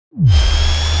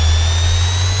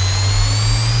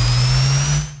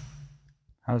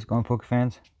How's it going,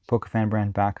 Pokefans? Pokefan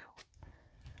brand back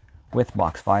with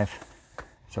box 5.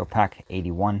 So pack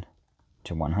 81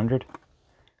 to 100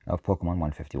 of Pokemon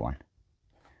 151.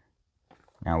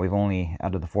 Now we've only,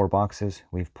 out of the 4 boxes,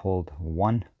 we've pulled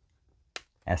 1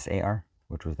 SAR,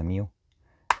 which was the Mew,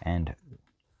 and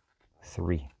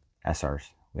 3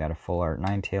 SRs. We had a full art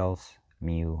Ninetales,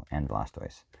 Mew, and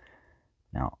Blastoise.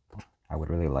 Now, I would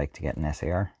really like to get an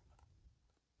SAR.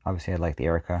 Obviously, I'd like the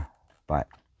Erica, but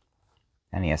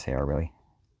any SAR really.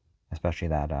 Especially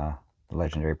that the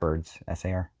Legendary Birds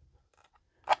SAR.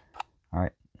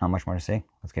 Alright, not much more to say.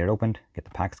 Let's get it opened, get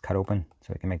the packs cut open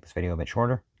so we can make this video a bit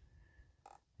shorter.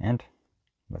 And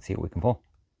let's see what we can pull.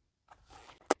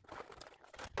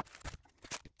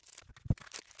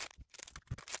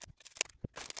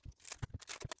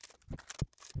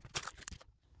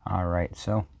 Alright,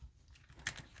 so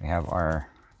we have our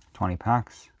 20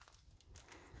 packs.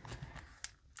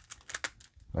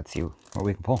 Let's see what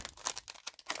we can pull.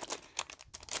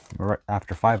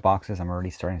 After 5 boxes, I'm already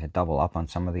starting to double up on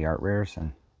some of the art rares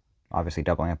and obviously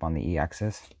doubling up on the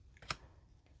EXs.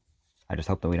 I just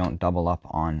hope that we don't double up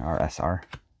on our SR.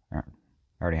 I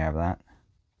already have that.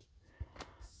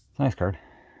 It's a nice card.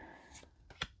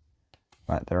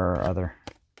 But there are other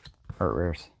art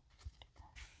rares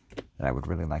that I would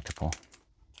really like to pull.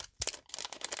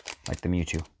 Like the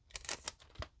Mewtwo.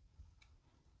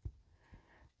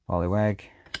 Poliwag.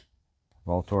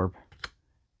 Voltorb.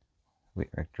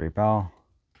 Victory Bell.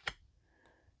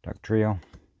 Dugtrio.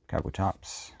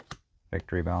 Kabutops.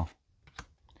 Victory Bell.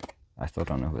 I still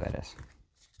don't know who that is.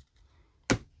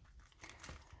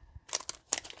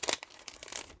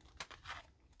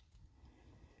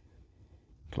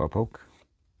 Slowpoke.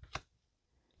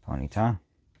 Ponyta.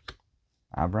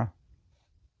 Abra.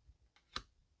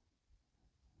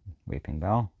 Weeping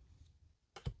Bell.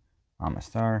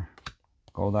 Amistar.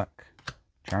 Golduck.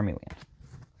 Charmeleon.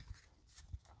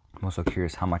 I'm also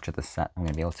curious how much of the set I'm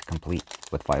going to be able to complete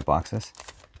with 5 boxes.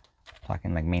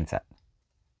 Talking like main set.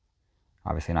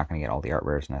 Obviously not going to get all the art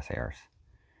rares and SARs.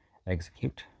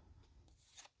 Execute.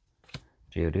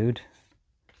 Geodude.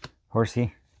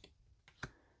 Horsey.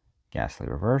 Ghastly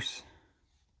Reverse.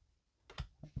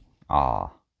 Aw.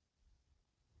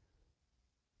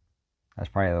 That's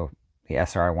probably the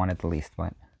SR I wanted the least,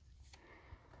 but...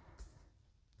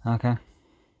 Okay.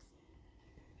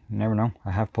 You never know.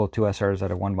 I have pulled 2 SRs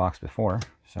out of 1 box before,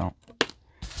 so...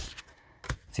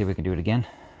 Let's see if we can do it again.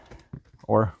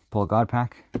 Or pull a God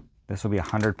Pack. This will be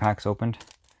 100 packs opened.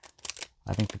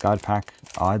 I think the God Pack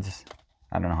odds,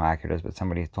 I don't know how accurate it is, but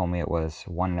somebody told me it was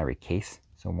 1 in every case.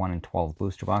 So 1 in 12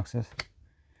 booster boxes.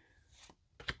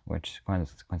 Which,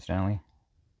 coincidentally,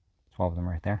 12 of them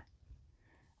right there.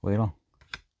 Weedle.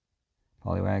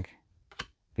 Poliwag.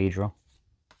 Beedrill.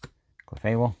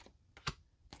 Clefable.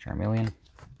 Charmeleon.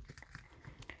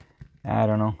 I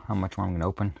don't know how much more I'm going to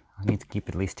open. I need to keep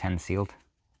at least 10 sealed.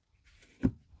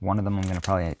 One of them I'm going to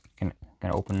probably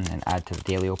gonna open and add to the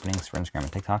daily openings for Instagram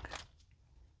and TikTok.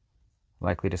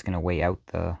 Likely just going to weigh out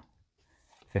the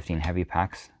 15 heavy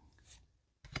packs.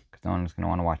 Because no one's going to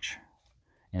want to watch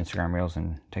Instagram Reels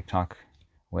and TikTok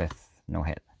with no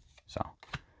hit. So,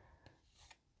 at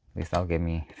least that'll give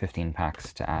me 15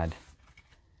 packs to add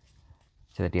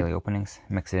to the daily openings.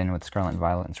 Mix it in with Scarlet and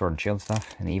Violet and Sword and Shield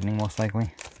stuff in the evening most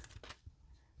likely.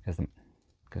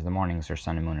 Because the mornings are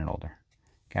Sun and Moon and older.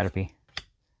 Caterpie.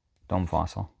 Dome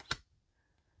Fossil.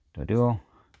 Doduo.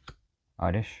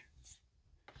 Oddish.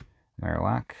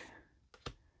 Marowak.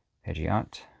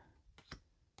 Pidgeot.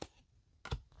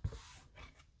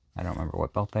 I don't remember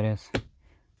what belt that is,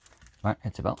 but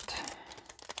it's a belt.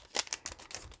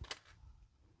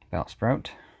 Bellsprout.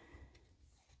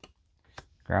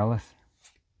 Growlithe.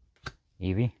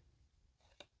 Eevee.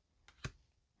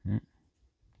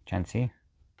 Chansey.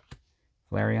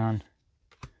 Flareon.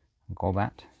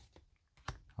 Golbat.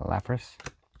 Lapras.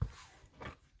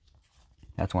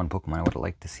 That's one Pokemon I would have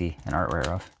liked to see an art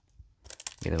rare of.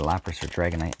 Either Lapras or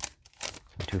Dragonite.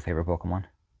 My 2 favorite Pokemon.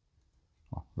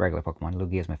 Well, regular Pokemon.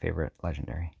 Lugia is my favorite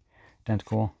legendary.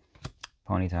 Tentacool.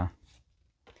 Ponyta.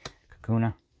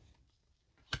 Kakuna.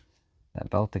 That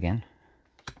belt again.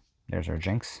 There's our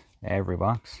Jinx. Every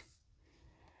box.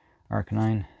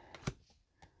 Arcanine.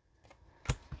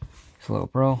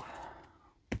 Slowbro.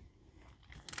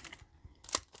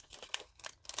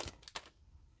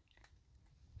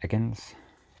 Ekans.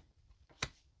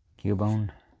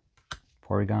 Cubone.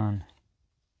 Porygon.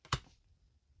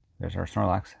 There's our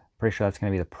Snorlax. Pretty sure that's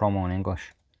going to be the promo in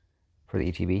English for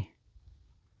the ETB.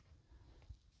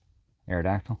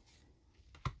 Aerodactyl.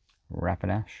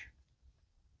 Rapidash.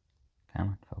 Come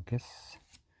on, focus.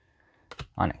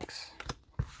 Onix.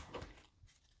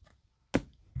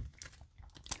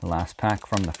 The last pack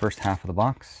from the first half of the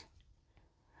box.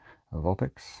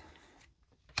 Vulpix,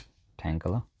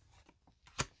 Tangela,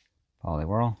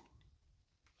 Poliwhirl,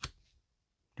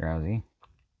 Drowsy,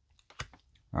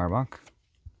 Arbok,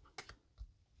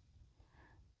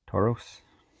 Tauros,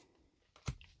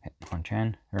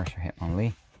 Hitmonchan, or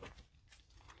Hitmonlee.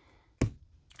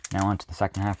 Now on to the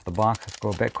second half of the box. Let's go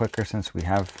a bit quicker since we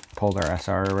have pulled our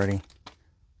SR already.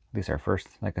 At least our first.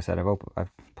 Like I said,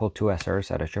 I've pulled 2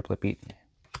 SRs at a triplet beat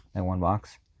in one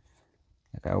box.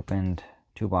 Like I opened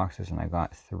 2 boxes and I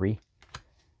got 3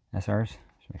 SRs.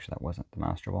 Just make sure that wasn't the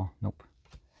Master Ball. Nope.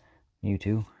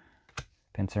 Mewtwo,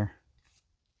 Pinsir,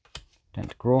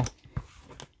 Tentacruel,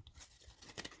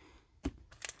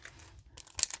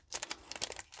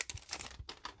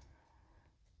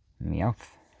 Meowth,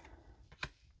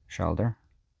 Shelder,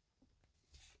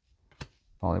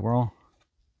 Poliwhirl.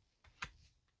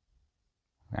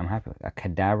 I'm happy with that.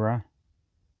 Kadabra,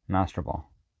 Master Ball.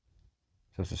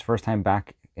 So it's his first time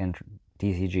back in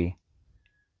TCG.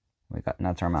 And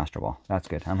that's our Master Ball. That's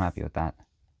good. I'm happy with that.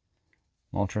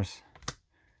 Moltres,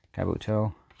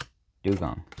 Kabuto,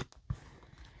 Dugong.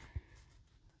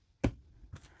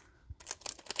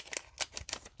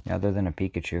 Yeah, other than a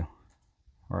Pikachu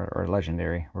or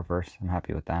Legendary Reverse, I'm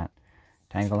happy with that.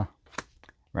 Tangela,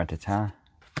 Rattata,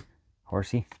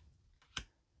 Horsey,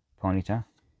 Ponyta,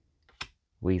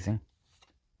 Weezing,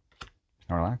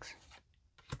 Snorlax,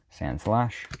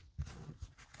 Sandslash.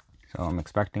 So I'm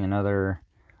expecting another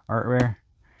Art Rare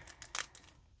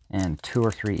and 2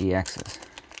 or 3 EXs.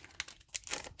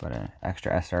 But an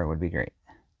extra SR would be great.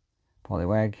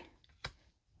 Poliwag,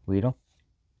 Weedle,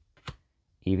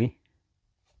 Eevee,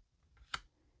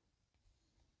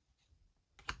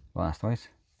 Blastoise.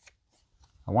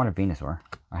 I want a Venusaur.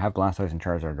 I have Blastoise and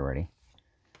Charizard already.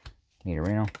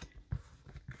 Nidorino.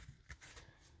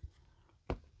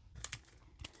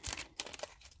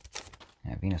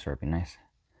 Yeah, Venusaur would be nice.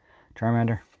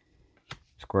 Charmander,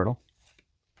 Squirtle,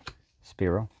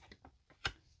 Spearow,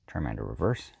 Charmander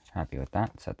Reverse. Happy with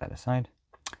that. Set that aside.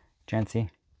 Chansey,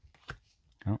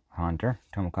 Haunter,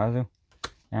 Tomokazu,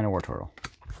 and a Wartortle.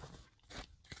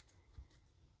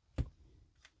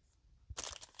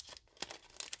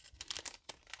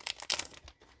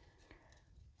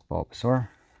 Bulbasaur,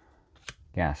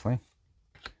 Ghastly,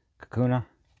 Kakuna,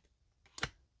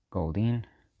 Goldeen,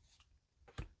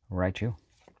 Raichu,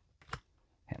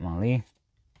 Hitmonlee,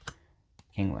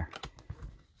 Kingler.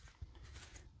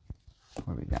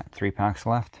 What do we got? 3 packs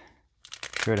left.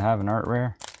 Should have an Art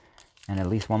Rare and at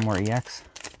least 1 more EX.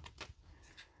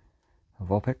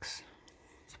 Vulpix,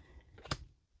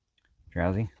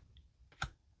 Drowsy,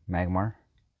 Magmar.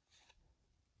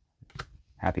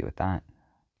 Happy with that.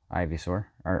 Ivysaur,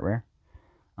 Art Rare.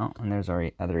 Oh, and there's our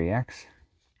other EX.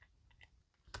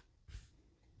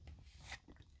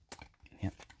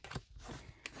 Yep.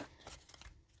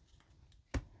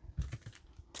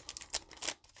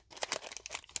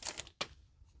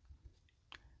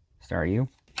 Staryu,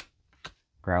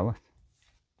 Growlithe,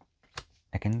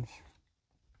 Ekans,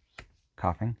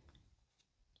 Coughing,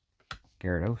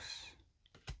 Gyarados,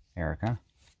 Erica,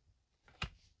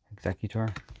 Executor.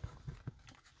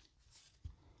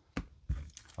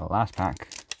 The last pack.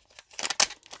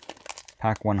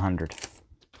 Pack 100.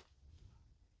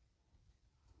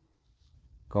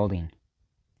 Goldeen.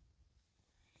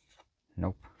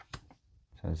 Nope.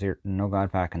 So no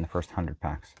God pack in the first 100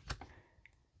 packs.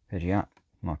 Pidgeot.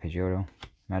 Pidgeotto.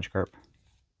 Magikarp.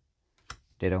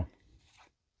 Ditto.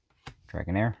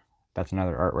 Dragonair. That's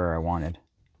another Art Rare I wanted.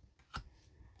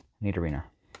 Nidorino.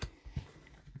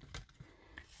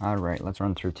 Alright, let's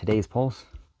run through today's pulls.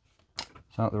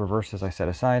 So the reverses I set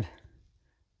aside.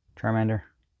 Charmander.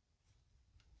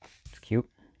 It's cute.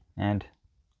 And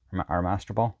our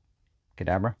Master Ball.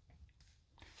 Kadabra.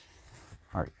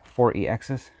 Alright, 4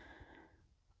 EXs.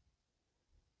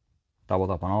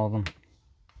 Doubled up on all of them.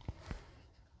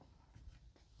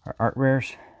 Our Art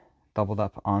Rares. Doubled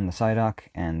up on the Psyduck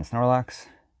and the Snorlax.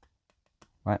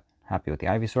 But happy with the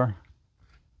Ivysaur.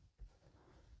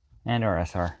 And our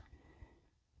SR.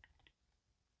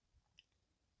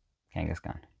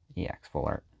 Kangaskhan. EX full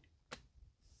art.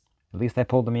 At least I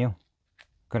pulled the Mew.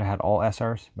 Could have had all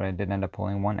SRs, but I did end up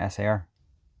pulling 1 SAR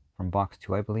from box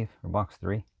 2, I believe, or box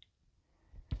 3.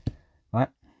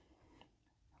 But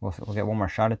we'll get one more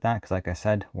shot at that, because like I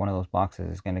said, one of those boxes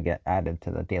is going to get added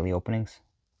to the daily openings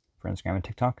for Instagram and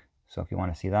TikTok. So if you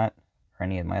want to see that, or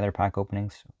any of my other pack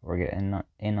openings, or get in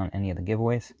on any of the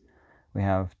giveaways, we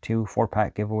have 2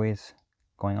 4-pack giveaways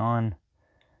going on,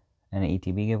 and an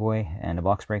ETB giveaway, and a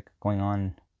box break going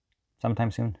on sometime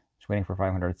soon. Just waiting for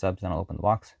 500 subs, then I'll open the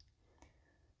box.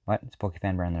 But it's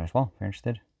PokeFan brand there as well, if you're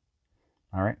interested.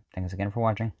 Alright, thanks again for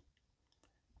watching.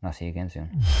 And I'll see you again soon.